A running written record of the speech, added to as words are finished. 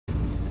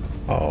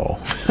Oh,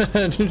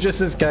 just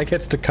this guy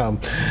gets to come.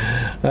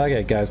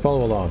 Okay, guys,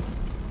 follow along.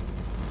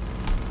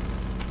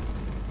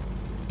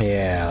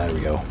 Yeah, there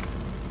we go.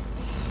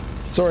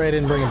 Sorry I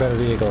didn't bring a better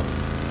vehicle.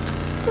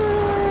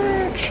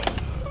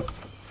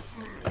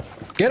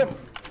 Get him!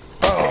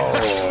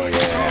 Oh,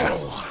 yeah.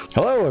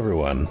 Hello,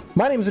 everyone.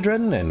 My name is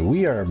Adreden, and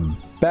we are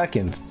back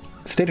in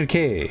State of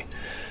Decay.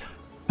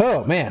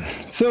 Oh, man.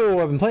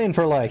 So, I've been playing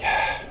for like,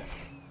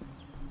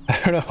 I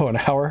don't know, an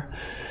hour.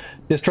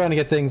 Just trying to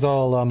get things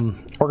all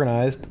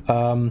organized.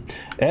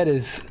 Ed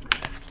is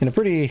in a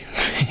pretty...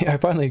 I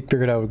finally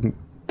figured out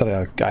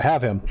that I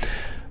have him.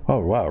 Oh,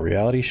 wow.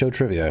 Reality show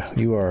trivia.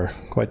 You are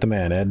quite the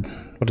man, Ed.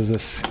 What is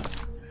this?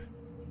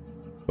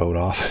 Vote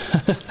off.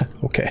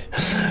 Okay.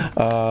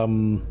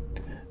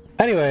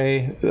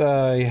 Anyway,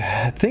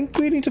 I think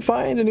we need to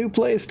find a new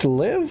place to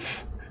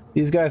live.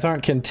 These guys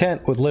aren't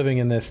content with living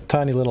in this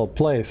tiny little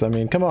place. I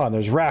mean, come on,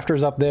 there's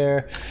rafters up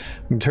there.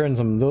 We can turn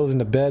some of those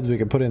into beds. We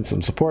can put in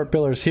some support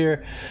pillars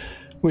here.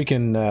 We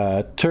can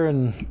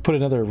put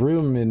another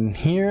room in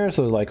here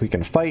so like we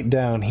can fight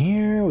down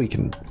here. We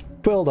can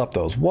build up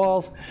those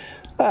walls.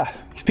 Ah,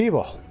 these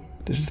people,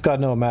 they just got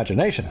no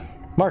imagination.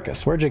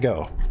 Marcus, where'd you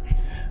go?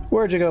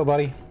 Where'd you go,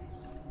 buddy?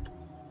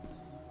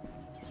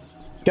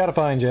 Gotta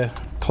find you.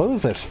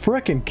 Close this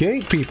frickin'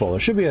 gate, people. There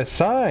should be a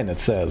sign that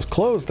says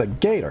close the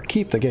gate or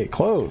keep the gate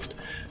closed.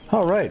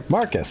 Alright,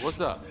 Marcus.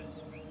 What's up?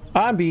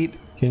 I'm beat.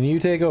 Can you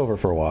take over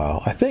for a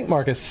while? I think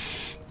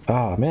Marcus...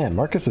 Oh man,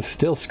 Marcus is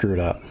still screwed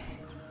up.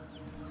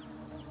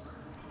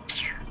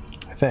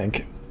 I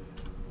think.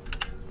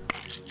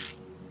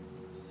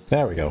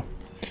 There we go.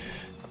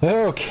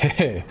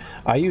 Okay.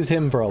 I used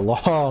him for a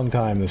long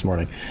time this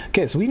morning.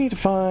 Okay, so we need to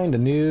find a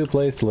new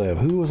place to live.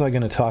 Who was I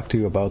going to talk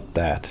to about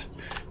that?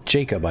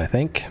 Jacob, I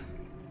think.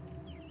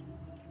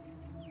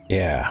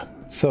 Yeah.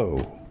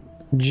 So,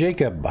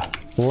 Jacob,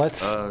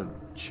 let's...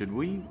 should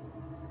we?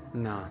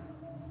 No.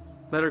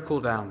 Let her cool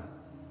down.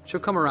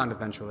 She'll come around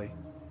eventually.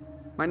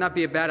 Might not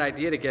be a bad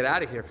idea to get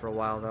out of here for a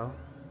while, though.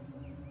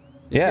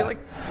 Yeah.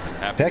 Like...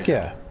 Heck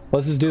yeah.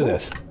 Let's just do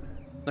this.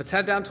 Let's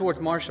head down towards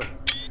Marshall.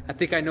 I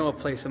think I know a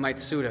place that might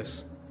suit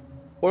us.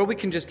 Or we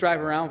can just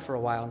drive around for a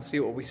while and see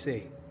what we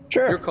see.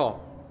 Sure. Your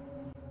call.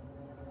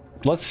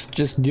 Let's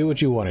just do what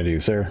you want to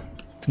do, sir.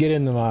 Let's get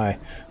into my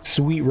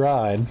sweet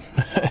ride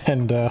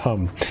and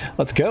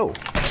let's go.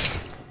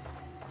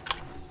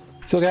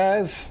 So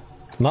guys,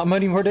 not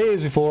many more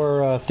days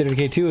before State of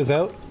Decay 2 is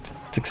out.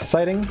 It's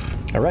exciting.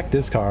 I wrecked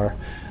this car.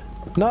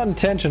 Not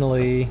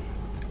intentionally.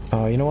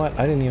 Oh, you know what?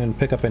 I didn't even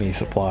pick up any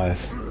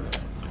supplies.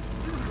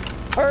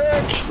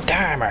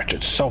 Damn it,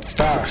 it's so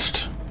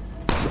fast.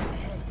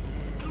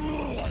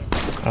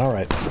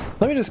 Alright,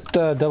 let me just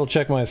double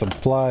check my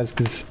supplies,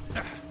 because...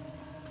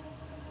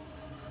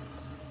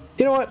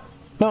 You know what?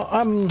 No,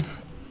 I'm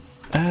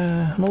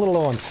a little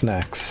low on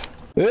snacks.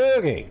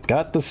 Okay,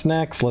 got the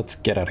snacks. Let's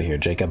get out of here,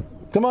 Jacob.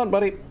 Come on,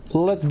 buddy.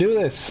 Let's do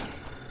this.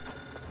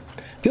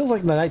 Feels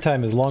like the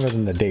nighttime is longer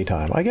than the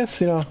daytime. I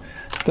guess, you know,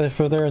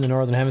 for there in the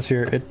northern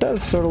hemisphere, it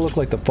does sort of look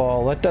like the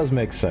fall. That does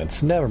make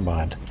sense. Never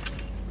mind.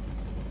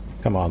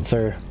 Come on,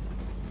 sir.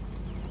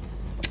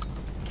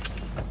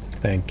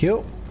 Thank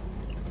you.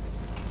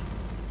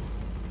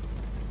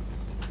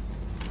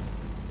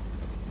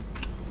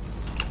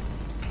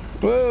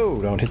 Whoa,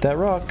 don't hit that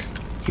rock.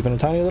 Even a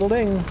tiny little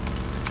ding.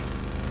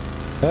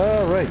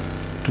 Alright,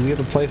 do we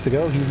have a place to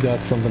go? He's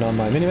got something on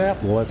my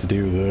minimap. Let's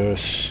do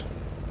this.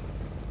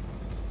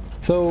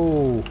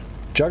 So,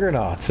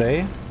 juggernauts,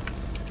 eh?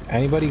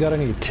 Anybody got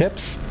any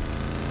tips?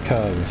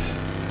 Cause...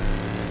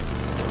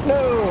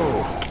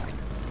 No!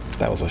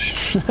 That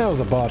was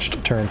a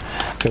botched turn.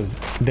 Cause,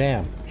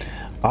 damn.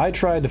 I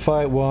tried to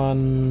fight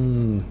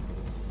one...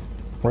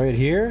 right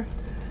here.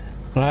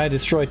 And I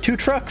destroyed 2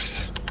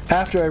 trucks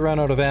after I ran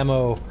out of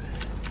ammo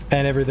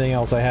and everything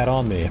else I had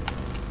on me.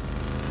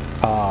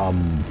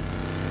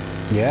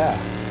 Yeah.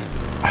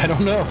 I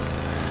don't know.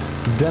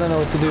 Don't know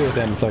what to do with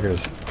them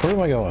suckers. Where am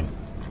I going?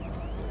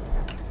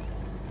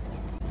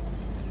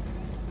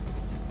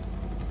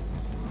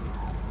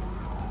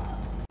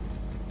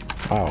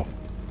 Wow.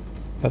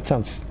 That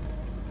sounds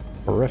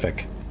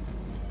horrific.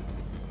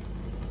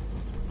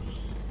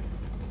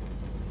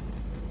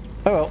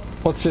 Oh well,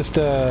 let's just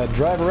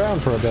drive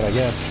around for a bit, I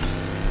guess.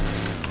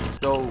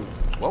 So,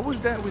 what was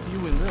that with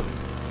you and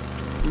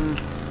Lily?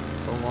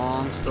 A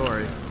long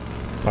story.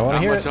 I want to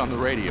hear it. Not much on the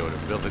radio to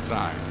fill the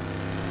time.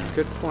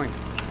 Good point.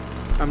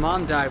 My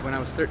mom died when I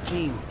was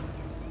 13.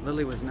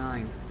 Lily was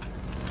 9.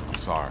 I'm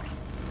sorry.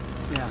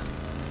 Yeah.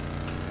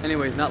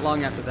 Anyways, not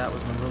long after that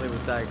was when Lily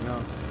was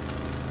diagnosed.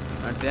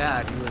 My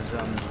dad,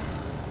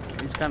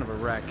 he's kind of a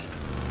wreck.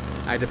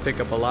 I had to pick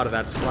up a lot of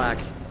that slack.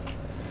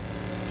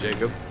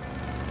 Jacob,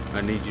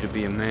 I need you to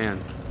be a man.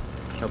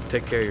 Help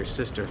take care of your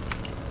sister.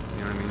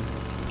 You know what I mean?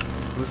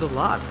 It was a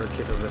lot for a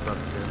kid to live up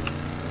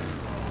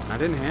to. I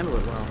didn't handle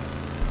it well.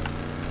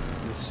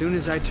 And as soon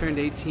as I turned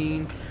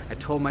 18, I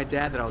told my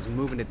dad that I was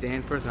moving to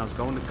Danforth and I was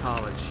going to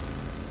college.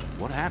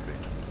 What happened?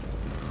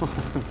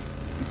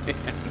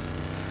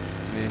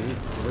 Man, he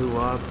blew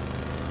up.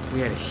 We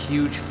had a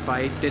huge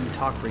fight, didn't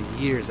talk for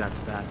years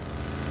after that.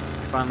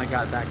 I finally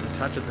got back in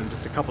touch with him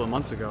just a couple of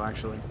months ago,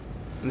 actually.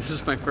 And this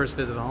is my first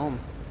visit home.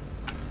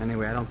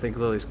 Anyway, I don't think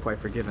Lily's quite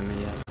forgiven me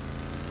yet.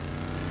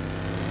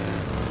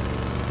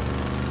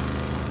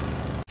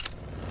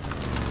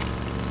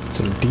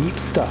 Some deep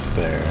stuff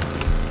there.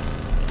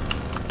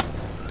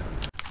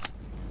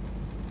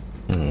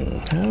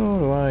 How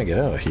do I get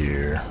out of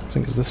here? I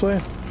think it's this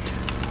way.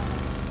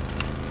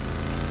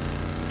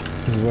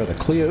 This is where the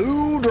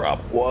Cleo drop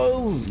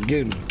was.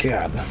 Good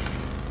God.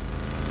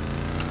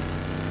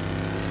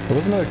 There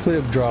was another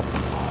Cleo drop.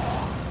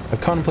 I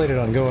contemplated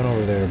on going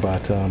over there,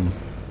 but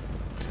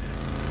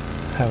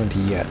haven't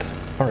yet.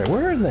 Alright,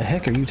 where in the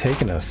heck are you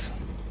taking us?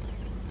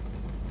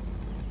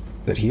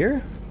 Is it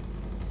here?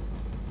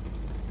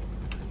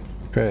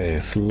 Okay,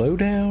 slow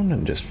down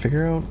and just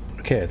figure out...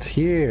 Okay, it's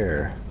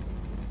here.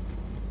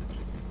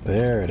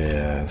 There it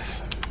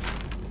is.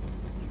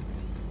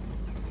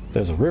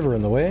 There's a river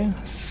in the way,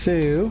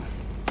 so...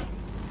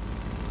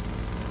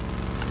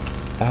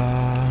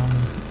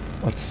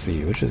 let's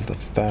see, which is the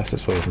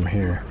fastest way from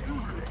here?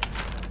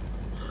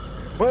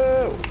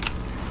 Whoa!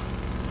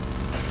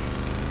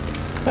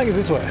 I think it's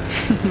this way.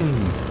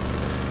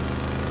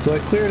 So I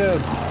cleared out,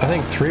 I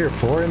think, 3 or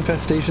 4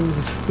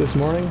 infestations this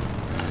morning.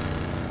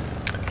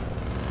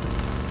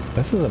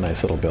 This is a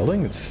nice little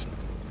building. It's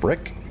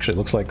brick. Actually, it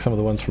looks like some of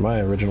the ones from my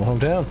original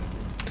hometown.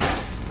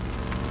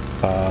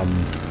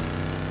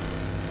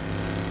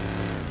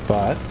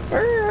 But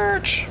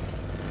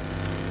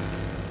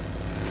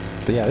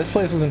yeah, this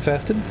place was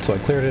infested, so I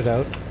cleared it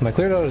out. And I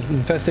cleared out an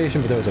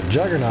infestation, but there was a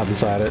juggernaut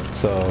beside it,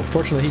 so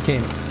fortunately he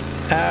came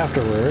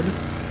afterward,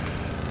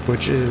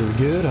 which is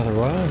good,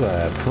 otherwise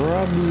I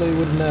probably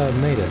wouldn't have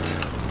made it.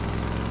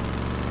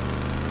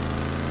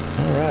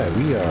 Alright,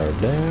 we are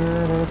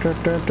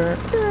there.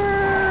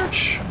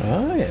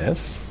 Ah,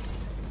 yes.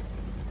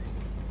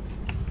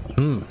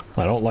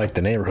 I don't like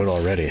the neighborhood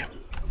already.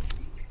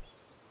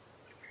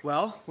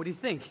 Well, what do you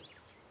think?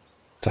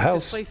 It's a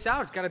house. This place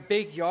out. It's got a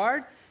big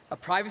yard, a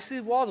privacy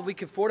wall that we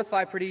could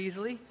fortify pretty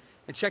easily,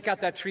 and check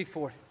out that tree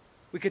fort.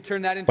 We could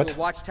turn that into a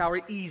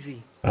watchtower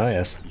easy. Ah,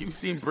 yes. You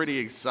seem pretty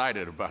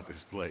excited about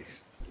this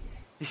place.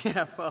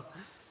 Yeah, well,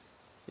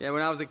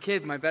 when I was a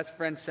kid, my best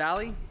friend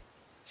Sally,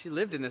 she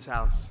lived in this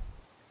house.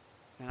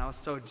 And I was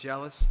so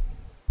jealous.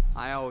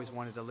 I always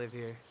wanted to live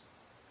here.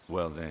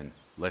 Well then,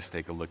 let's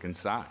take a look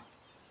inside.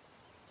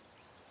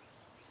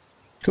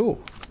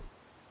 Cool.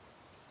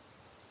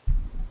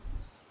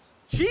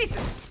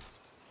 Jesus!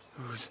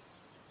 I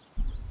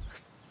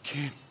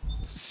can't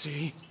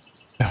see.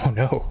 Oh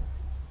no.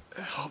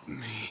 Help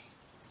me.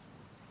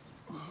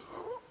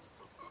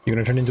 You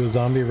gonna turn into a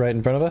zombie right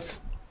in front of us?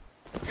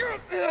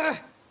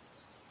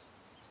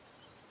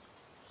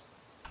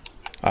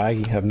 I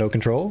have no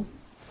control.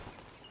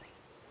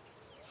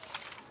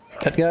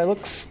 That guy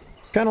looks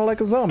kind of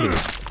like a zombie.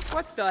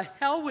 What the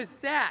hell was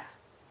that?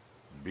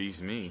 Beats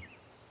me.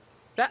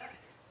 That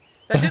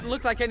didn't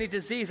look like any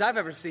disease I've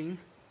ever seen.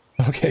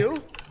 Okay.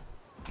 You?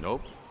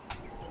 Nope.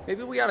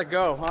 Maybe we ought to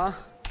go, huh?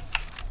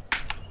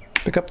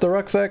 Pick up the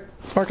rucksack,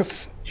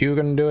 Marcus. You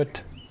gonna do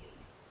it?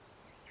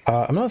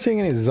 I'm not seeing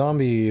any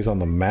zombies on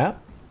the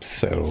map,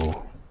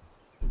 so...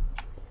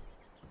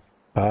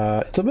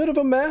 it's a bit of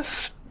a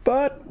mess,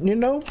 but, you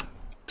know,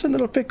 it's a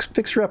little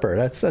fixer-upper.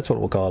 That's what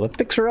we'll call it, a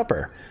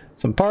fixer-upper.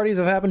 Some parties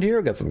have happened here.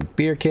 We've got some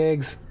beer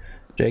kegs.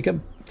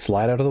 Jacob,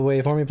 slide out of the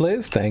way for me,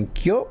 please.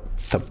 Thank you.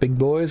 The big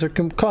boys are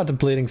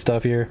contemplating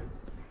stuff here.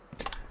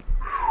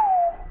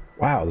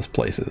 Wow, this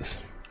place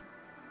has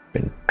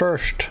been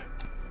thirst.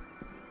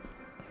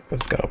 But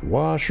it's got a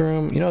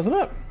washroom. You know, it's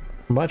not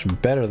much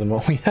better than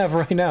what we have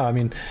right now. I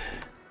mean,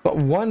 but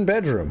 1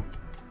 bedroom.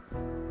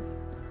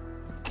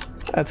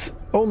 That's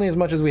only as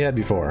much as we had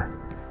before.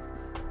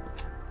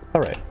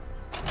 Alright.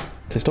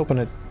 Just open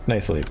it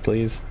nicely,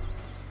 please.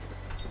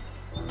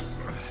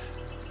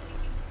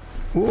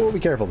 Ooh, be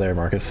careful there,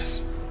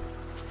 Marcus.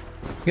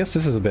 I guess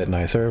this is a bit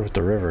nicer with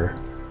the river.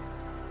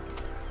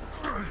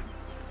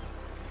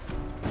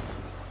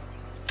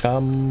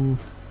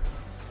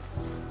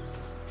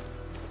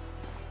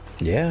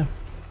 Yeah.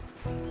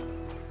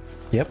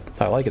 Yep,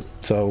 I like it.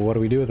 So what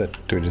do we do with it?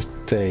 Do we just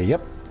say,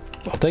 yep,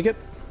 I'll take it?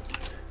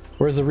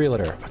 Where's the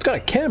realtor? It's got a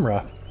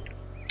camera.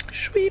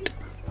 Sweet.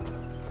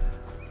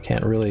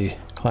 Can't really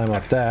climb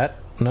up that.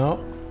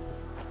 No.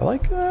 I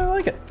like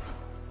it.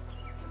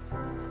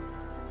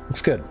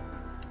 Looks good.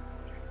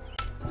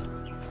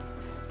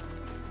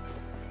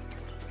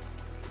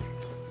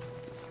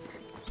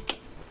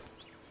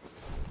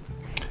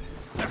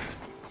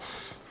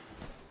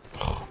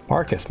 Oh,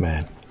 Marcus,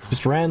 man.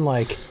 Just ran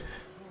like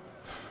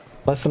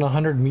less than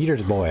 100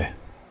 meters, boy.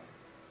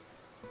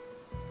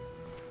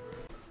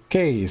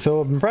 Okay,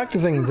 so I've been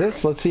practicing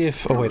this. Let's see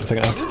if... Oh, wait a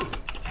second.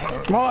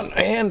 Come on,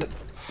 and...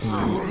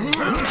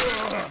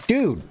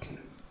 Dude!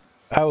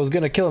 I was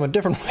gonna kill him a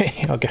different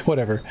way. Okay,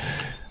 whatever.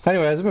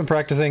 Anyways, I've been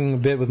practicing a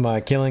bit with my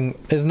killing.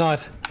 It's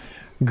not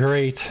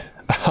great,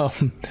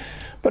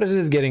 but it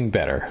is getting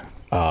better.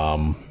 You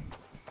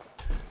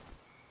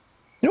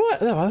know what?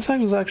 This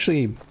was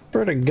actually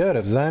pretty good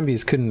if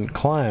zombies couldn't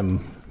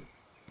climb.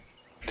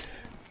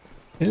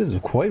 It is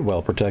quite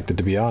well protected,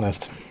 to be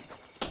honest.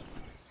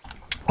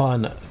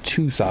 On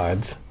two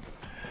sides.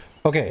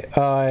 Okay,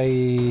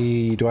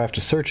 do I have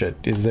to search it?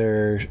 Is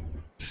there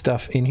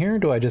stuff in here?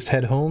 Do I just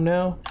head home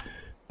now?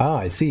 Ah,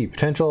 I see.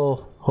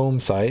 Potential home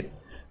site.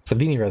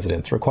 Savini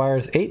residence.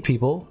 Requires 8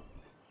 people,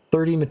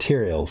 30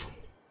 materials.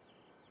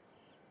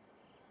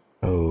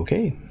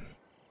 Okay.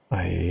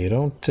 I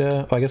don't,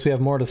 I guess we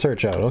have more to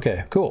search out.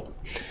 Okay, cool.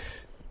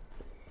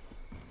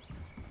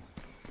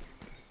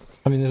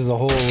 I mean, this is a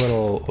whole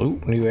little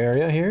new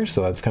area here,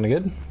 so that's kind of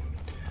good.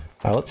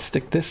 Let's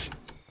stick this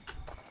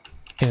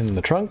in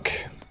the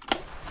trunk.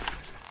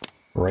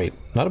 Right,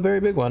 not a very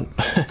big one.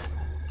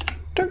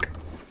 Dunk.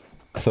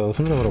 So,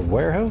 something about a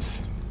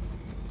warehouse?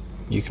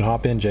 You can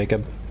hop in,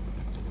 Jacob.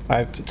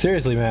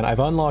 Seriously, man, I've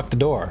unlocked the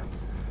door.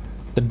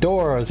 The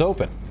door is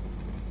open.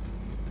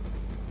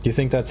 Do you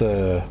think that's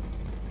a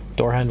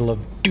door handle of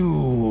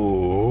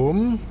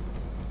doom?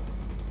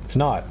 It's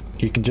not.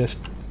 You can just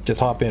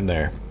hop in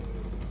there.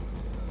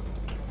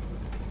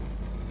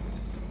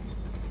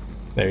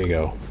 There you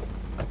go.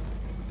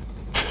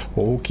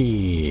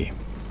 Okay.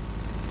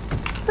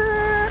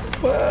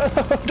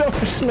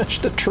 Don't smash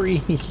the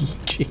tree.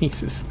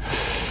 Jesus.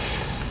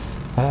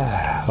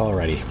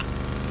 Alrighty.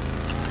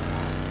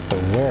 The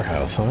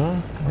warehouse, huh?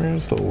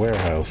 Where's the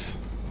warehouse?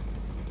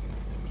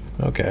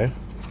 Okay.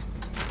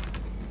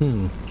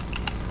 There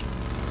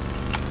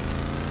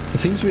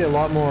seems to be a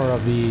lot more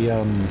of the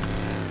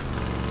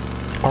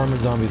armored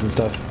zombies and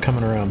stuff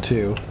coming around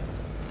too.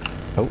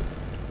 Oh.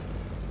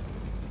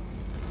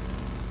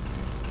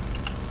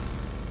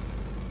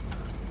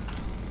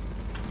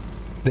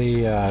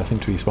 They seem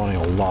to be spawning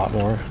a lot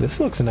more. This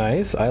looks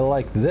nice. I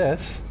like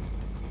this.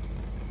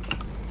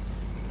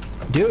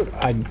 Dude,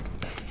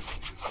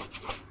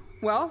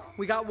 Well,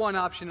 we got one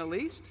option at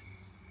least.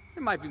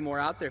 There might be more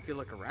out there if you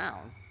look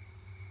around.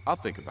 I'll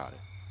think about it.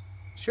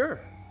 Sure.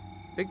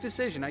 Big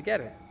decision, I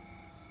get it.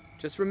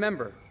 Just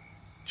remember,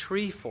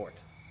 tree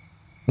fort.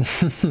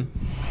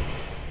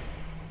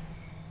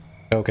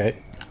 Okay.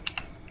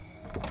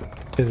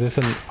 Is this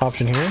an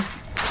option here?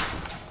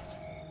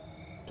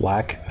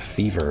 Black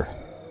fever.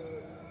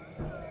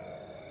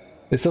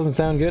 This doesn't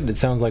sound good. It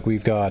sounds like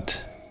we've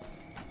got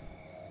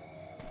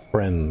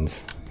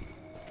friends.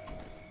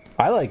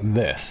 I like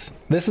this.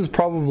 This is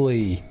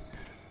probably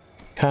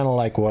kind of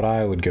like what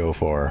I would go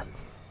for.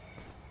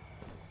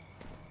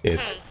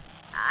 It's hey,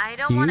 I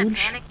don't want to huge.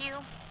 panic you,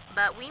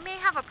 but we may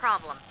have a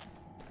problem.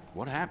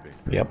 What happened?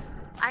 Yep.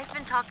 I've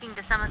been talking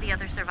to some of the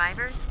other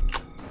survivors.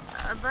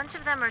 A bunch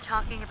of them are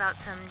talking about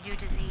some new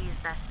disease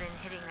that's been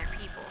hitting their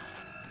people.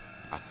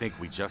 I think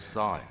we just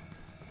saw it.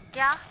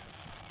 Yeah?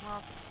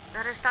 Well,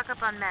 better stock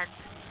up on meds.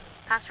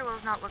 Pastor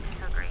Will's not looking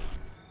so great.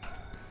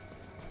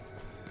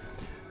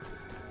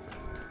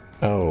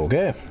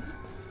 Okay.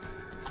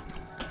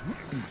 I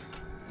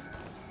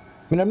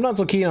mean, I'm not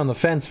so keen on the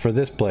fence for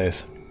this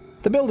place.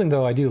 The building,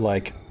 though, I do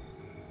like.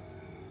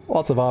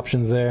 Lots of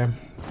options there.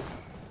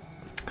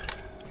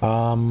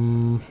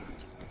 Why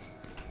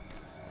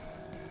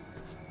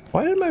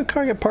did my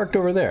car get parked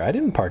over there? I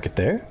didn't park it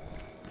there.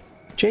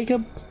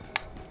 Jacob,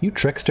 you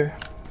trickster.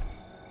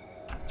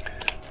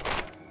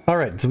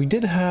 Alright, so we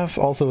did have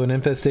also an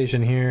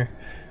infestation here.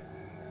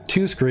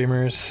 2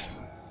 screamers.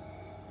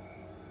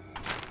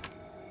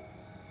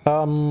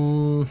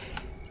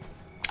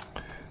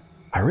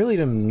 I really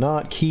am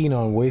not keen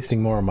on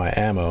wasting more of my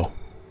ammo.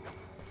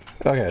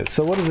 Okay,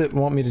 so what does it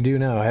want me to do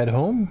now? Head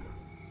home?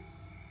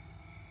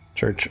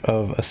 Church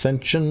of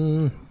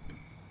Ascension.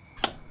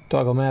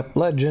 Toggle map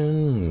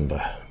legend.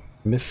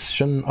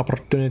 Mission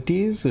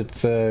opportunities.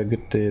 It's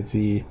good to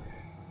the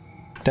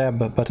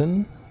tab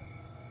button.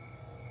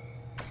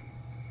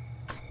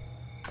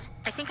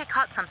 I think I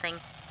caught something.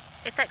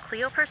 It's that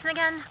Cleo person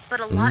again, but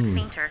a lot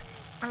fainter.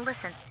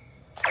 Listen.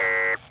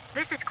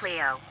 This is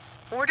Cleo.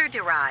 Order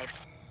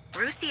derived.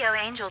 Rusio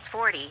Angels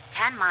 40,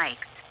 10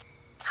 mics.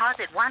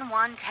 Posit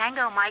 11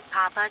 Tango Mike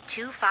Papa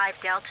 25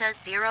 Delta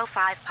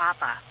 05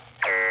 Papa.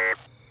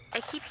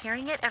 I keep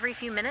hearing it every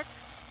few minutes,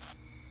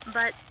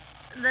 but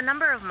the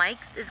number of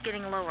mics is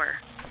getting lower.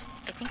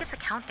 I think it's a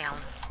countdown.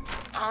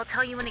 I'll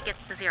tell you when it gets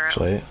to 0.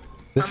 Actually,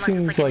 this Unless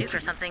seems it's like a like nuke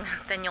or something,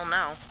 then you'll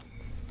know.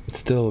 it's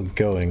still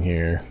going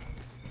here.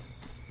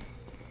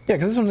 Yeah,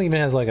 because this one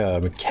even has like a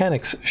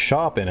mechanics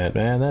shop in it,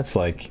 man. That's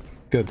like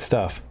good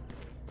stuff.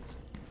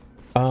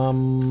 I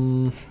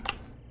mean,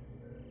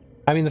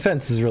 the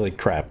fence is really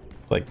crap.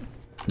 Like,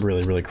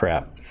 really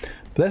crap.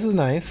 But this is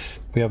nice.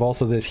 We have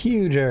also this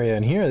huge area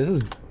in here. This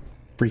is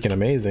freaking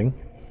amazing.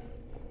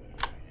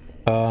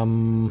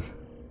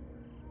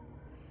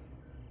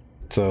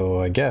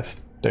 So I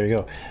guess there you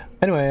go.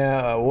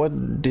 Anyway, what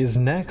is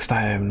next?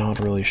 I am not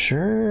really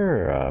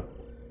sure.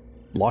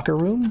 Locker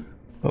room?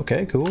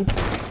 Okay, cool.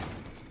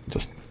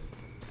 Just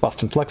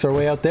bust and flex our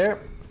way out there.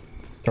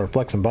 Or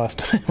flex and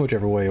bust,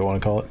 whichever way you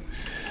want to call it.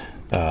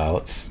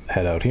 Let's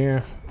head out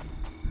here.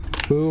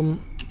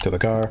 Boom, to the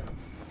car.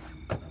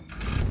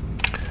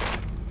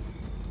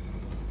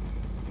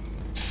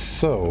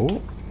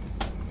 So,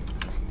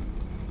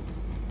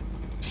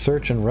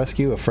 Search and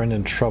rescue a friend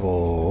in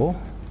trouble.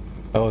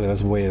 Oh,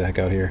 that's way the heck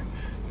out here.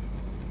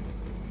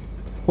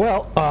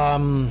 Well,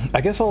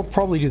 I guess I'll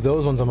probably do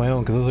those ones on my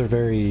own because those are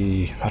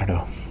very, I don't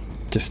know,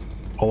 just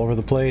all over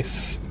the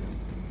place.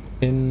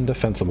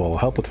 Indefensible.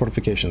 Help with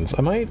fortifications.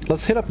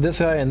 Let's hit up this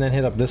guy and then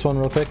hit up this one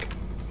real quick.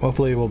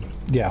 Hopefully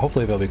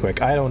hopefully they'll be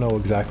quick. I don't know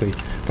exactly,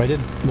 but I did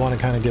want to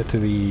kind of get to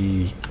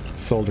the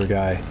soldier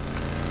guy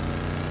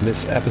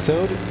this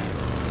episode.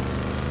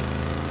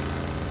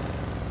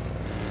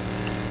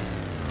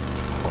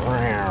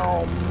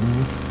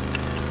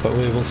 But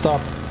we will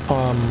stop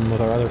with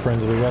our other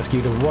friends that we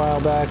rescued a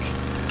while back.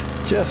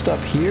 Just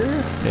up here.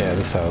 Yeah,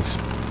 this house.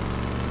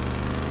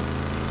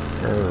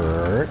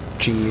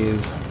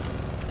 Cheese.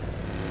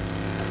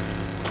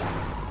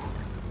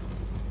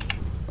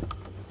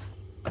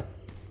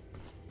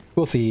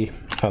 We'll see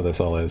how this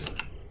all is.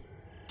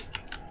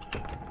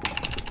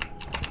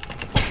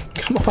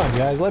 Come on,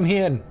 guys, let me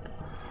in.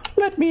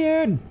 Let me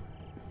in.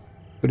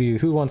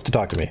 Who wants to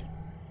talk to me?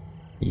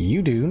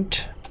 You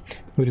don't.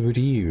 What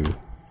do you?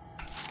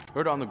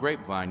 Heard on the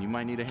grapevine you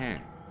might need a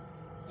hand.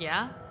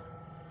 Yeah?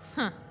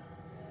 Huh.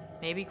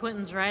 Maybe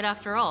Quentin's right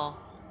after all.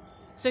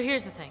 So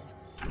here's the thing.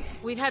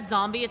 We've had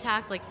zombie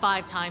attacks like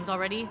 5 times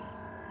already,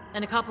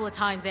 and a couple of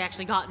times they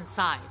actually got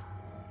inside.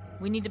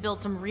 We need to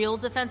build some real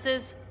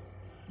defenses.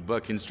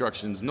 But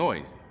construction's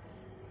noisy.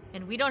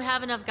 And we don't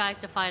have enough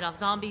guys to fight off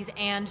zombies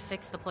and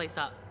fix the place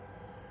up.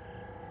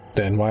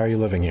 Then why are you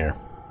living here?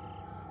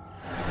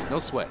 No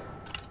sweat.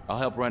 I'll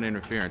help run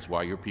interference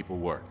while your people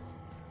work.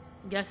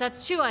 Guess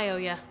that's true, I owe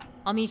ya.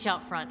 I'll meet you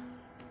out front.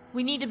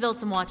 We need to build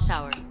some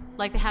watchtowers,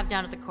 like they have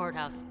down at the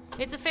courthouse.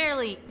 It's a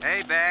fairly...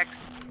 Hey, Bex.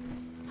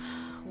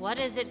 What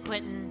is it,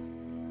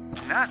 Quentin?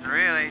 Nothing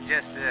really,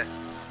 just,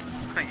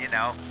 you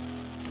know,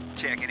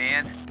 checking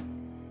in.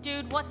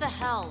 Dude, what the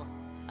hell?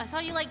 I saw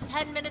you like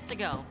 10 minutes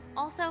ago.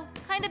 Also,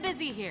 kinda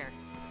busy here.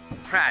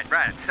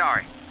 Right,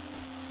 sorry.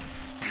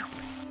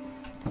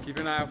 Keep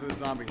an eye out for the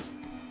zombies.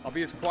 I'll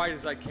be as quiet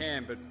as I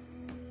can, but...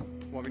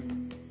 Well, I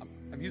mean,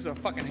 I'm using a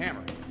fucking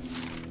hammer.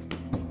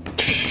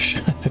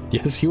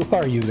 Yes, you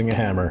are using a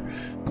hammer.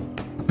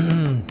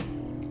 You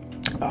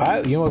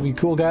know what would be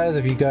cool, guys?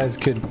 If you guys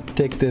could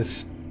take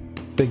this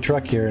big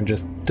truck here and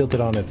just tilt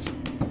it on its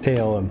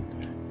tail and...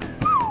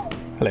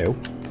 Hello.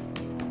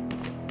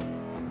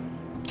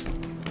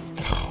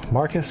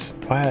 Marcus,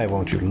 why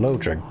won't you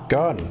load your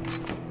gun?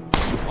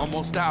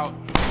 Almost out.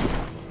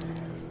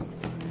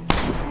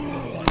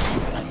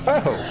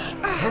 Oh!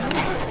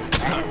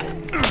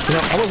 You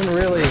know, I wasn't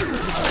really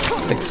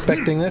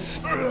expecting this.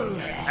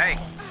 Hey,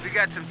 we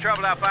got some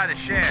trouble out by the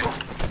shed.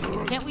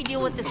 Can't we deal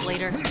with this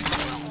later?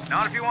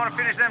 Not if you want to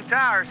finish them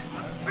tires.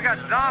 We got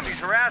zombies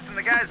harassing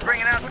the guys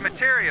bringing out the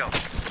material.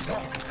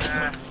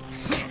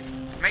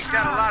 Makes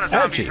out a lot of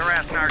zombies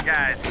harassing our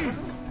guys. God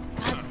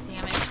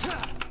damn it.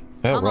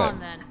 Oh, Come right. on,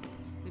 then.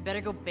 We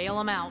better go bail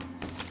them out.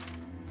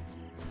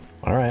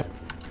 Alright.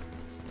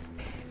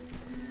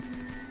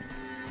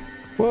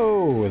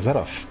 Whoa, is that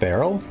a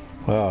feral?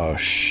 Oh,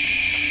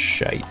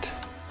 shite.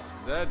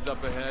 Zed's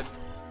up ahead.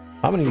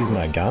 I'm gonna use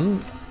my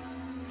gun.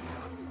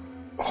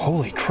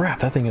 Holy crap,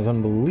 that thing is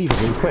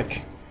unbelievably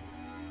quick.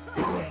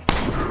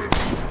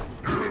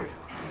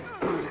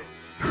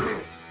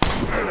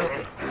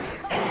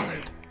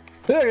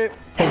 Okay,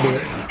 I'll do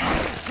it.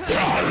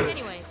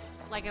 Anyways,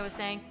 like I was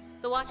saying,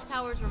 the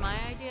watchtowers were my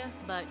idea,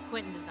 but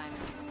Quentin designed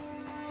them.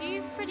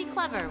 He's pretty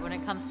clever when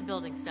it comes to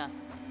building stuff.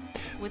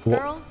 With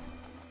girls,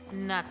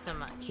 not so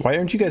much. Why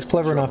aren't you guys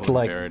clever enough to,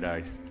 like,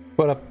 Paradise.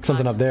 put up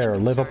something up there or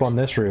live up on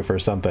this roof or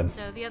something?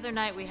 So the other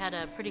night we had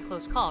a pretty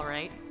close call,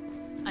 right?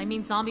 I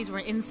mean, zombies were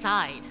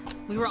inside.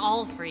 We were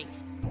all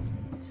freaked.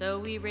 So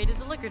we raided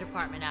the liquor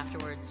department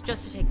afterwards,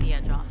 just to take the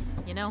edge off,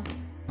 you know?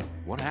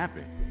 What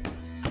happened?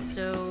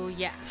 So,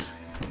 yeah.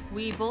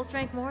 We both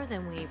drank more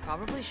than we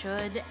probably should,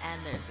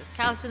 and there's this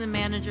couch in the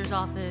manager's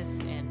office,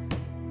 and...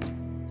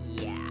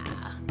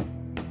 yeah.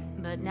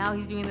 But now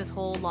he's doing this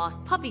whole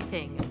lost puppy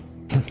thing.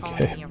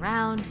 Following me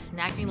around,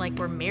 and acting like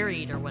we're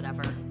married or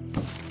whatever.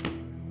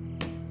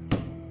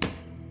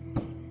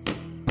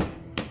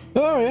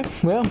 Oh, yeah,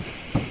 well...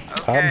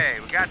 Okay,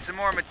 we got some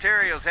more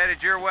materials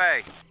headed your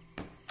way.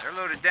 They're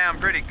loaded down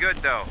pretty good,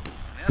 though.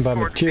 An by escort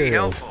would be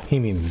materials, helpful. he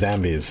means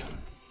zombies.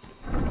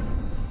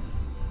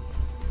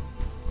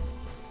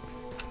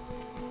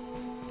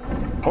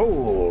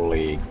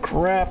 Holy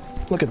crap!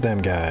 Look at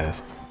them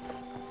guys.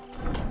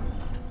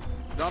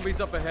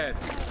 Zombies up ahead.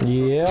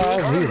 Yeah,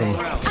 I see them.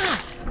 Oh.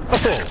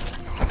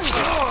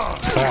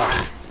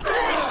 Ah.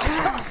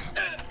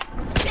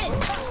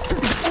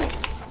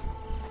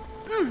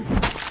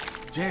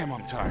 Damn,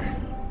 I'm tired.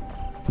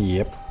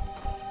 Yep.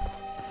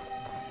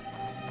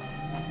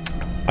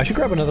 I should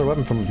grab another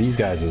weapon from these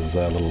guys'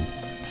 little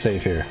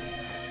safe here.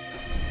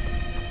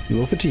 You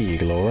will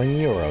fatigue, lowering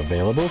your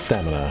available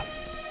stamina.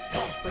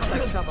 Looks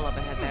like trouble up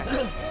ahead there.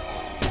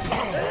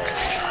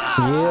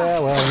 Yeah,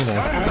 well, you know.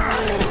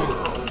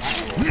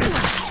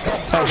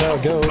 That's how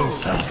it goes.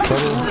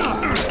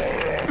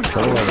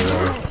 Trouble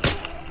everywhere.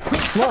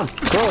 Come on,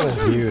 throw this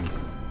dude.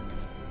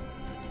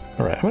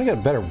 Alright, I'm gonna get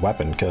a better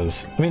weapon,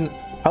 because, I mean,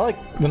 I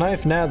like the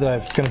knife now that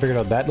I've kind of figured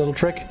out that little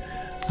trick,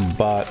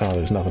 but, oh,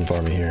 there's nothing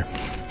for me here.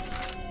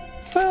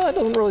 Well, that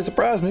doesn't really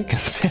surprise me,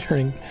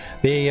 considering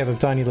they have a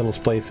tiny little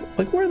place.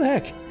 Like, where the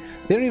heck?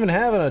 They don't even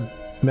have a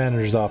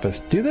manager's office,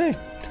 do they?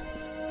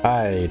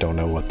 I don't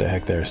know what the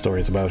heck their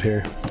story's about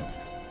here.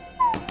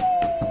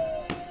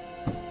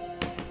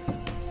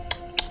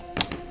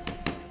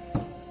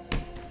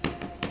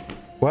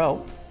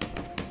 Well,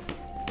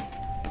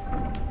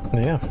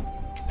 yeah.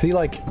 See,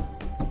 like,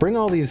 bring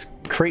all these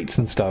crates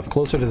and stuff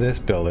closer to this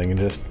building and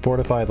just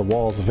fortify the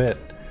walls of it.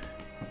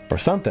 Or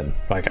something.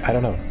 Like, I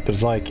don't know.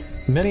 There's, like,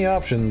 many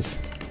options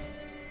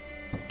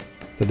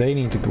that they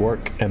need to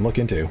work and look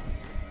into.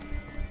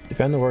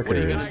 Defend the workers. What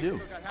are you gonna do?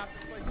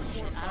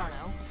 I don't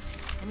know.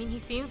 I mean, he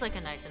seems like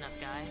a nice enough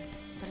guy,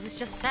 but it was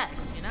just sex,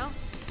 you know?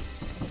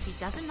 And if he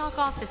doesn't knock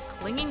off this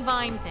clinging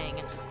vine thing,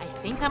 I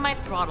think I might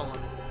throttle him.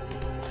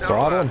 So,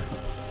 Throttle him.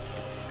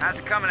 how's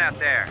it coming out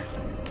there?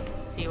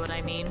 See what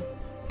I mean?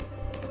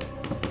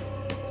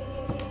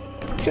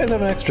 You guys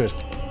have an extra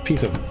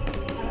piece of,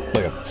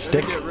 like, a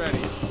stick? Get ready.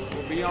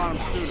 We'll be on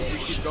him soon if we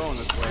keep going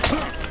this way.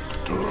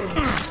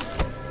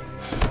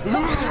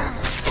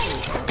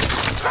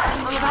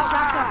 I'm about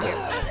wrapped up here.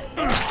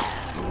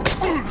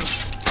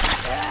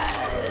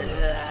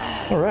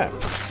 Alright.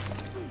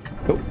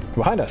 Oh,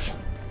 behind us.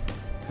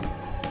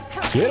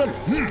 Get him!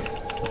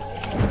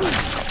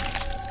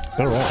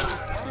 Alright.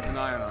 Keep an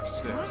eye on our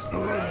six.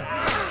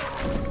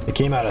 They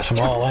came at us from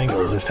all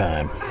angles this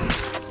time.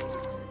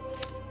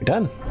 We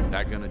done?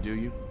 That gonna do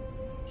you?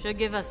 Should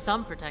give us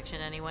some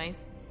protection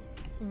anyways.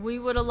 We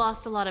would have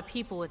lost a lot of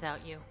people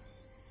without you.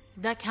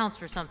 That counts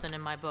for something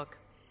in my book.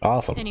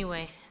 Awesome.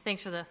 Anyway,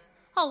 thanks for the...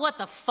 Oh, what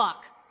the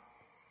fuck?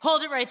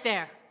 Hold it right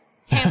there.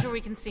 Hands where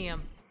we can see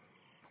him.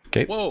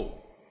 Okay. Whoa,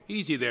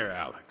 easy there,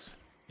 Alex.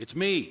 It's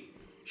me,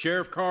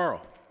 Sheriff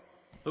Carl.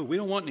 Look, we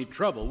don't want any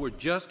trouble. We're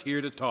just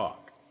here to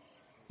talk.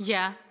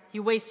 Yeah,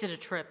 you wasted a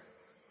trip.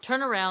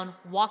 Turn around,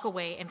 walk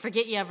away, and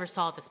forget you ever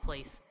saw this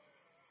place.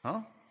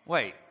 Huh?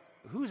 Wait,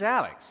 who's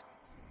Alex?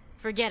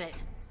 Forget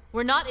it.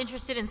 We're not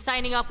interested in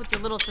signing up with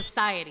your little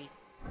society.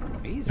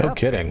 He's No up,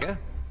 kidding. Becca.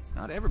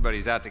 Not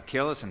everybody's out to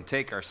kill us and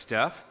take our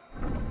stuff.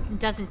 It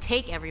doesn't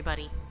take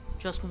everybody,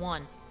 just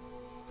one.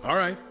 All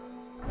right,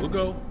 we'll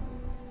go.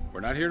 We're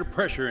not here to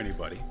pressure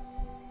anybody.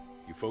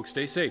 You folks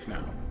stay safe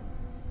now.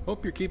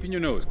 Hope you're keeping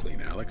your nose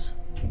clean, Alex.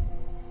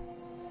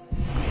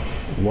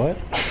 What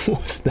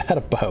was that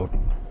about?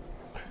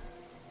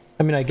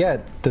 I mean, I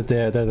get that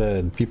they're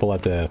the people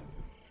at the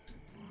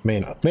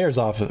mayor's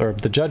office, or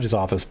the judge's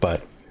office,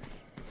 but...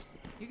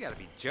 You gotta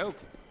be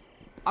joking.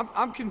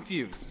 I'm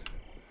confused.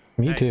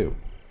 Me Hey. too.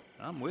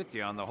 I'm with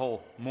you on the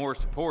whole more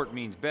support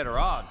means better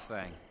odds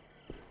thing.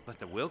 But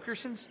the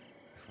Wilkersons?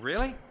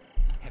 Really?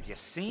 Have you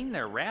seen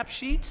their rap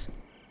sheets?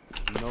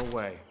 No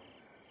way.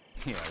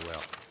 Yeah,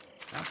 well,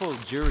 I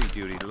pulled jury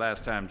duty the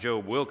last time Joe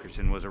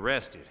Wilkerson was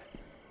arrested.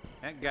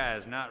 That guy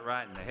is not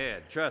right in the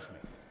head, trust me.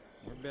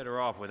 We're better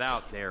off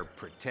without their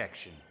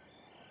protection.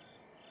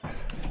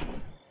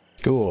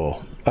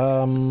 Cool.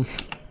 How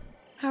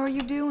are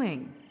you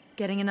doing?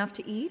 Getting enough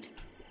to eat?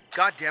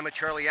 God damn it,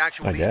 Charlie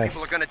Actual. I These guess.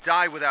 people are gonna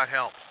die without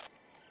help.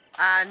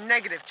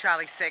 Negative,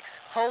 Charlie 6.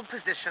 Hold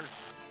position.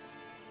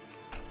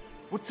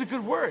 What's the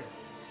good word?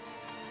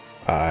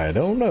 I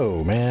don't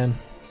know, man.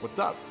 What's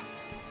up?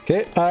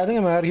 Okay, I think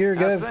I'm out here,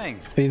 How's guys.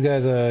 things? These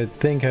guys, I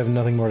think, have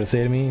nothing more to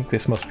say to me.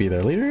 This must be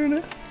their leader, isn't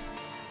it?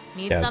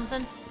 Need Yeah.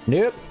 something?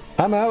 Yep,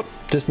 I'm out.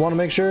 Just want to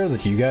make sure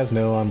that you guys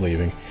know I'm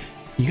leaving.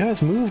 You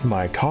guys moved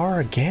my car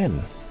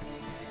again.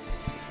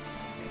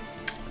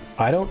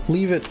 I don't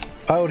leave it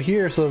out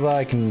here so that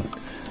I can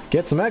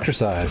get some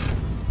exercise.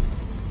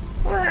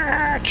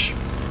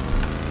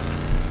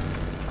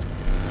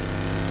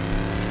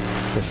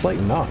 There's a slight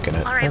knock in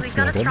it. Alright, That's we've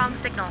got no a good. strong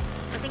signal.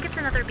 I think it's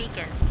another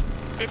beacon.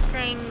 It's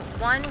saying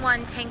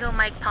 1-1 Tango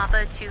Mike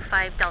Papa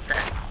 2-5 Delta.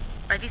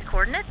 Are these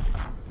coordinates?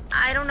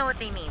 I don't know what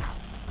they mean.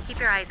 Keep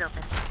your eyes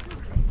open.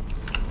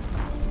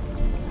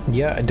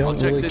 Yeah, I I'll don't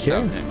check really this care.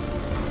 out next.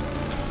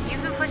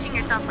 You've been pushing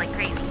yourself like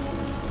crazy.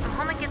 Come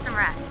home and get some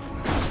rest.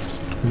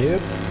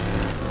 Nope.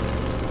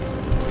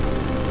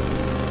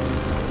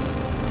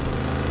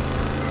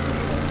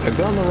 I've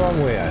gone the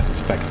wrong way, I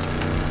suspect.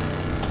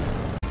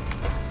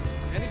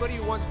 Anybody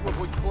who wants to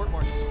avoid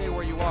court-martial, stay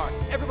where you are.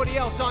 Everybody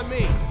else on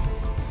me.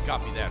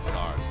 Copy that,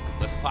 SARS.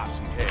 Let's pop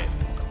some head.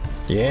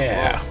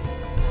 Yeah.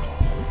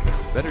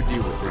 Better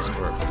deal with this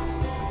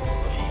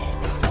first.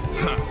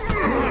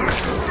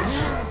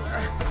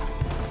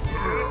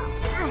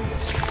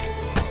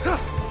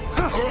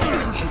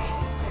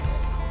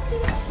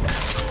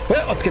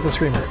 Well, let's get the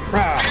screamer.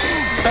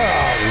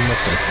 Ah, we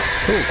missed him.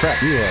 Oh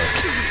crap, you are.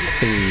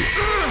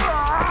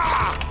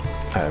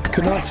 I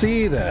could not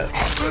see that.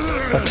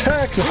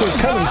 Attack! This was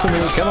coming for me.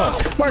 Come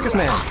on, Marcus,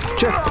 man,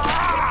 just.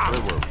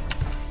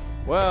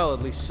 Well,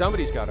 at least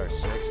somebody's got our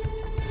six.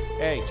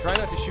 Hey, try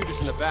not to shoot us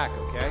in the back,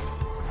 okay?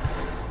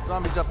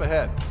 Zombies up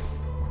ahead.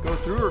 Go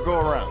through or go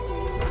around?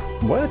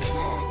 What?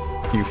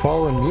 You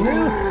following me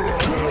now?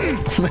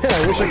 Man,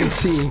 I wish I could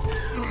see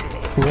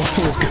what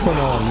was going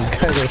on. These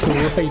guys are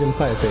right in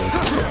my face.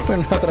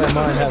 Well, not that I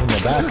mind having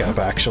a backup,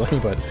 actually,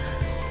 but...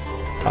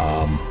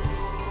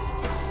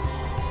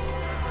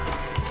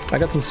 I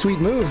got some sweet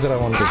moves that I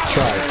wanted to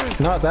try.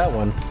 Not that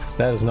one.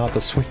 That is not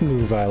the sweet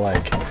move I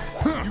like.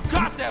 You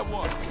got that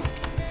one!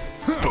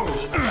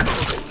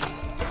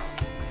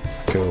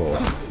 Cool.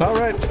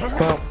 Alright,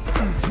 well...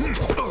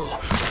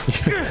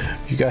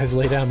 you guys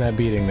lay down that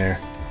beating there.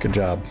 Good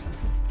job.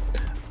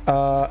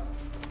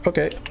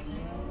 Okay.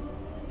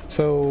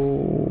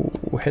 So...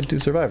 head to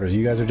survivors.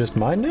 You guys are just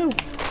mine now?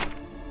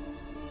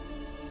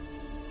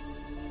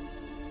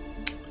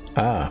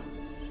 Ah.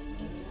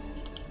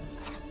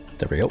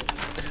 There we go.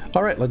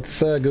 Alright,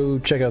 let's go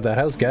check out that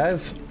house,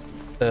 guys.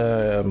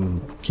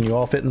 Can you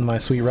all fit in my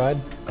sweet ride?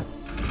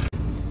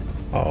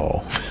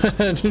 Oh.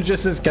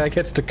 Just this guy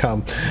gets to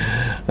come.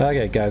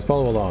 Okay, guys,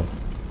 follow along.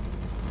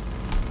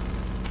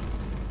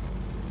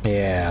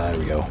 Yeah, there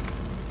we go.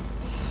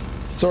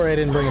 Sorry I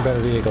didn't bring a better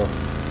vehicle.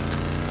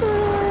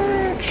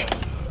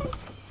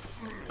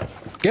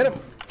 Get him!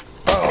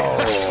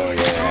 Oh,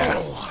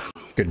 yeah.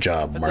 Good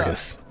job,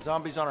 Marcus.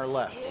 Zombies on our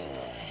left.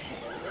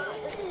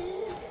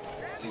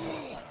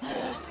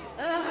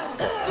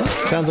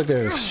 Sounds like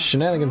there's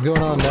shenanigans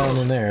going on down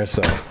in there,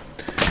 so...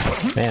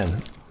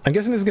 Man, I'm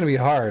guessing this is going to be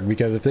hard,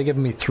 because if they give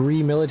me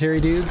 3 military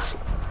dudes,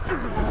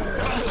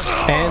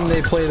 and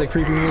they play the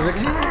creepy music...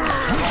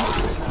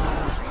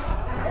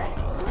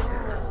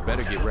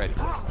 Better get ready.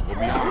 We'll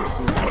be home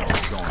soon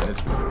as we're going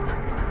this way.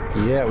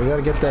 Yeah, we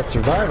gotta get that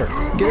survivor.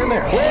 Get in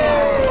there.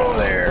 Whoa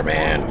there,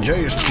 man.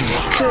 Jeez.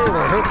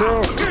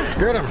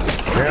 Get him.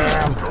 Get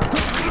him.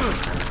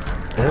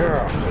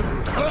 Yeah.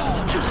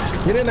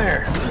 Get in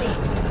there.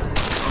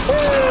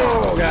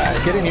 Oh,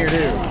 God. Get in here,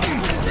 too.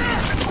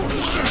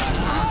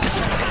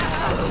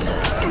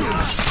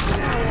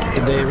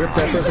 Did they rip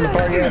that person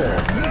apart yet? Or?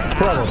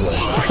 Probably.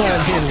 Why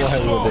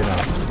would they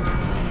not?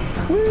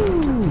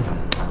 Woo.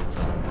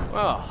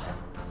 Well,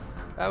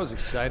 that was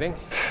exciting.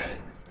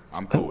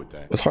 I'm cool with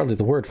that. Was hardly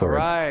the word for it.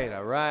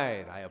 All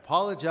right. I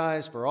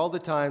apologize for all the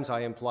times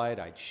I implied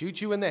I'd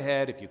shoot you in the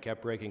head if you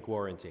kept breaking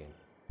quarantine.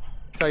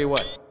 Tell you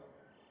what,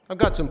 I've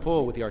got some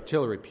pull with the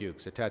artillery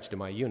pukes attached to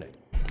my unit.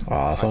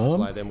 Awesome. I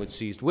supply them with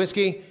seized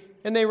whiskey,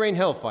 and they rain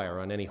hellfire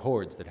on any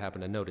hordes that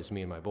happen to notice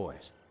me and my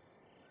boys.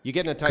 You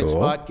get in a tight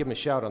spot, give them a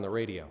shout on the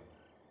radio.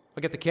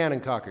 I'll get the cannon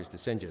cockers to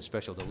send you a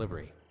special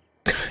delivery.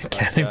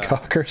 Cannon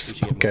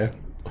cockers? Okay.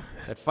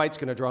 That fight's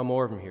gonna draw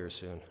more of them here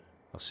soon.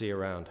 I'll see you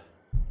around.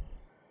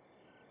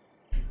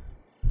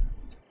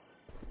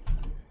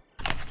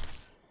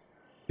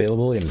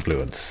 Available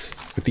influence.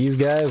 With these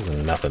guys,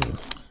 nothing.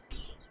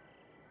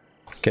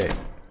 Okay.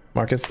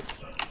 Marcus.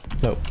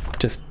 No,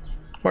 just...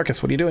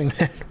 Marcus, what are you doing,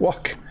 man?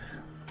 Walk.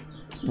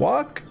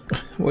 Walk?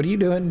 What are you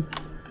doing?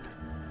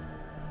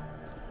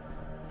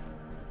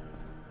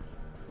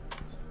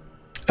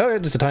 Oh,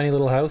 just a tiny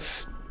little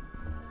house.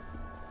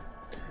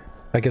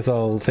 I guess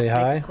I'll say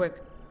hi. Make it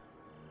quick.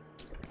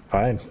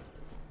 Fine.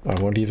 I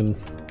won't even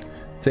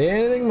say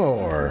anything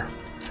more.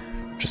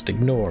 Just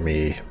ignore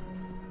me.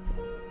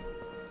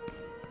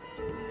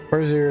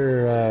 Where's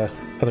your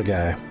other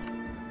guy?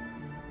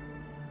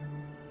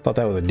 Thought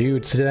that was a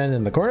dude sitting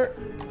in the corner.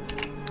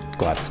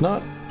 Glad it's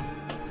not.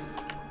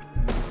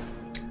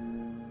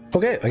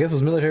 Okay, I guess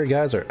those military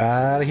guys are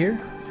out of here.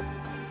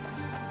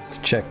 Let's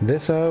check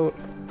this out.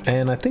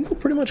 And I think we'll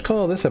pretty much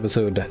call this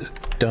episode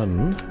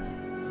done.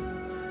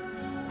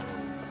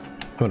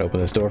 I'm gonna open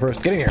this door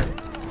first. Get in here.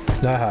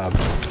 Aha.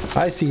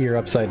 I see you're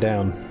upside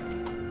down.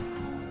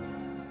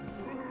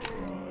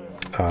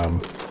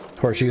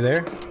 Horseshoe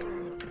there.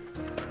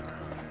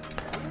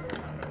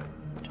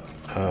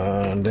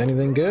 And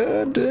anything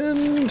good?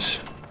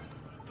 And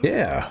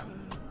yeah.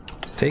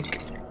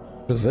 Take.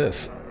 What is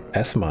this?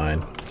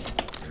 S-mine.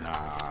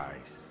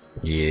 Nice.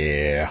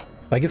 Yeah.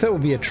 I guess that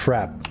would be a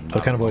trap.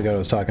 The kind of like I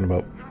was talking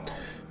about.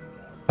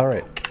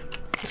 Alright.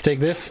 Let's take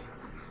this.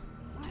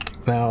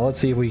 Now let's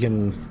see if we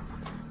can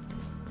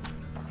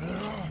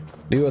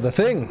do the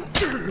thing.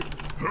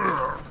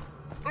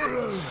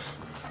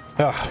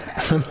 Oh,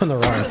 I'm on the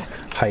wrong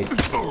height.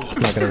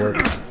 Not gonna work.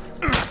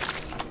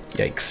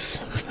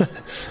 Yikes.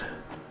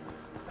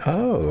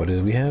 Oh, what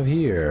do we have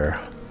here?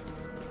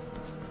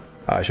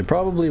 I should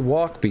probably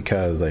walk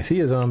because I see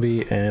a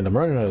zombie and I'm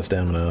running out of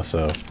stamina,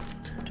 so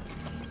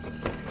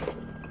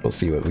we'll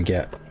see what we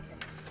get.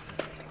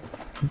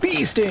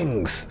 Bee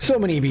stings! So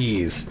many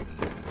bees!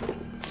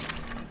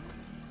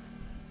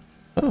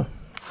 Oh.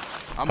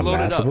 A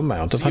massive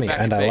amount of honey,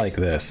 and I like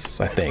this,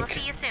 I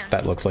think.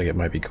 That looks like it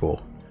might be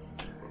cool.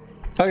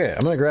 Okay,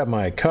 I'm gonna grab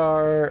my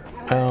car,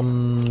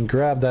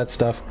 grab that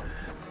stuff.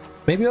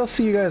 Maybe I'll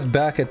see you guys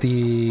back at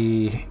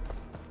the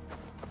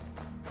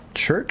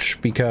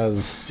church,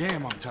 because...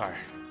 Damn, I'm tired.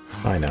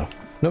 I know.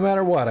 No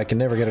matter what, I can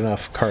never get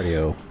enough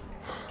cardio.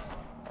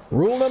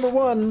 Rule number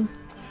 1.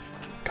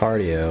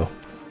 Cardio.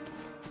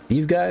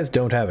 These guys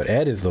don't have it.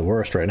 Ed is the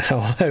worst right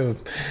now.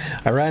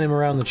 I ran him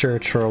around the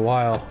church for a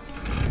while.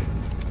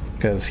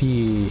 Because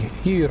he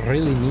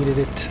really needed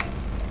it.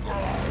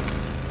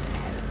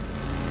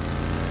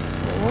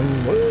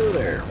 Whoa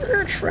there.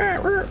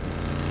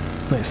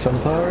 Nice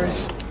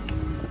sunflowers.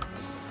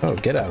 Oh,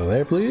 get out of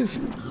there,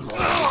 please.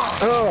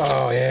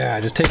 Oh, yeah,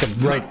 just take a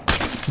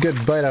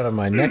good bite out of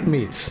my neck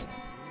meats.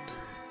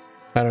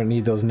 I don't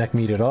need those neck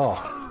meat at all.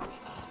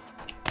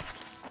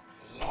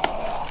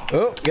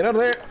 Oh, get out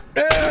of there.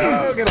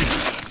 Oh, get him.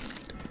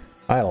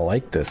 I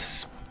like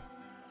this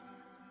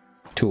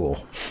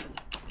tool.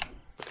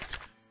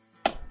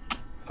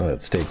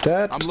 Let's take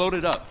that. I'm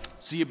loaded up.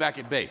 See you back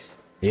at base.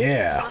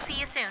 Yeah. We'll see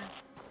you soon.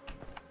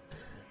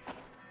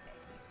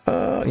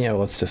 Yeah,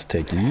 let's just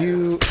take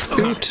you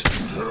out.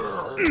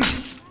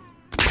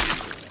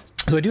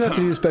 So I do have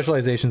to do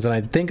specializations, and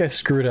I think I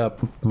screwed up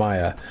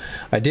Maya.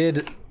 I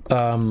did,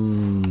 I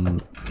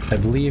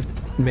believe,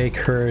 make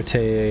her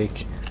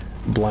take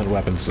blunt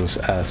weapons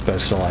as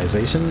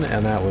specialization,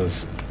 and that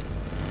was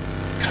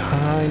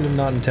kind of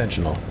not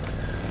intentional.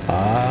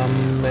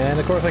 And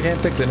of course I can't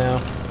fix it now.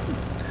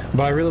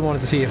 But I really wanted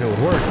to see if it would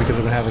work, because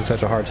I've been having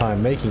such a hard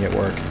time making it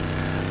work.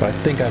 But I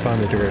think I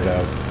finally figured it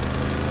out.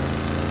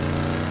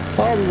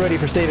 I'll be ready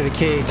for State of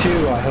Decay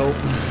 2, I hope.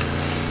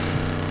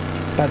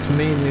 That's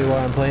mainly why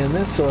I'm playing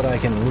this, so that I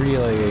can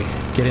really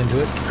get into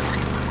it.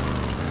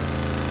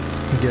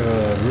 Give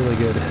a really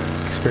good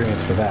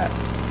experience for that.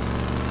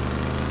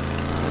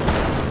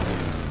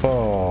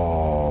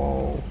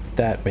 Oh,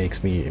 that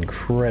makes me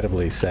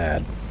incredibly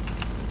sad.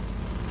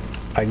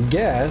 I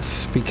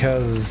guess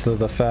because of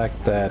the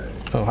fact that...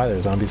 Oh, hi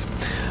there, zombies.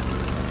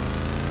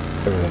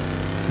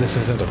 This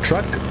isn't a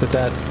truck,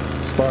 that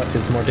spot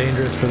is more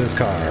dangerous for this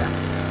car.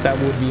 That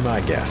would be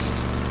my guess.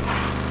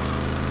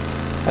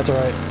 That's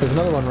alright. There's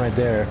another one right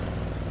there.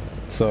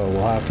 So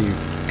we'll have to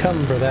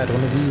come for that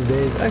one of these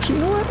days. Actually,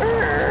 you know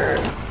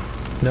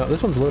what? No,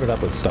 this one's loaded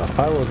up with stuff.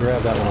 I will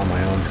grab that one on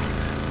my own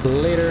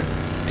later.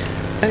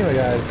 Anyway,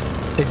 guys,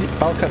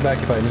 I'll cut back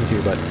if I need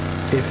to, but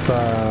if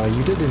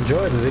you did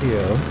enjoy the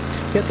video,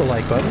 hit the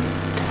like button.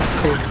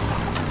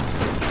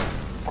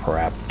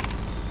 Crap.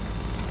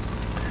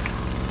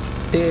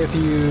 If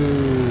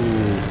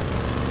you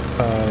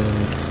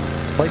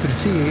like what you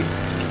see,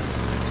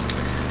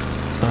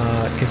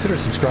 consider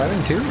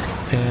subscribing too,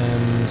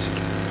 and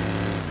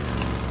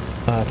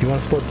if you want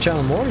to support the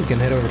channel more, you can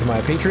head over to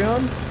my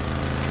Patreon.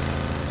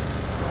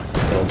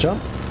 It'll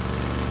jump.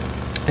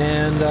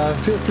 And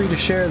feel free to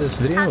share this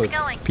video with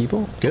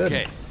people. Good.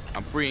 Okay,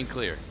 I'm free and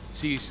clear.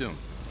 See you soon.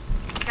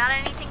 Got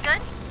anything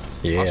good?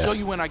 Yes. I'll show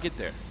you when I get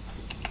there.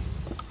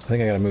 I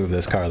think I gotta move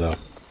this car though.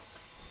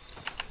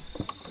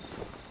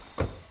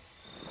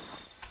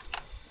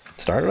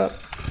 Start it up.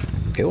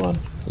 Go on.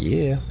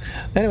 Yeah.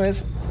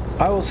 Anyways,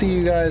 I will see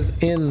you guys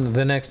in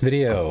the next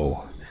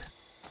video.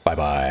 Bye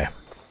bye.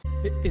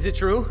 Is it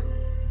true?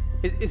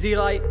 Is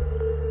Eli...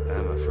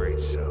 I'm afraid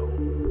so.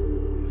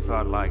 He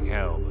fought like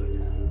hell, but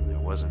there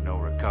wasn't no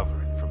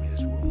recovering from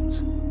his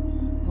wounds.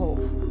 Oh.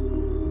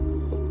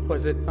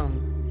 Was it, I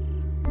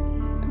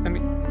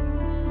mean...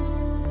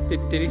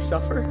 Did he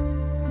suffer?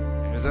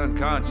 He was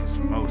unconscious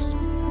for most of it.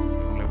 He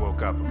only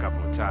woke up a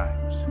couple of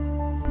times.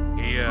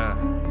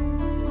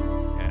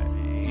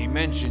 He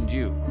mentioned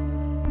you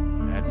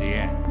at the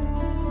end.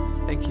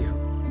 Thank you.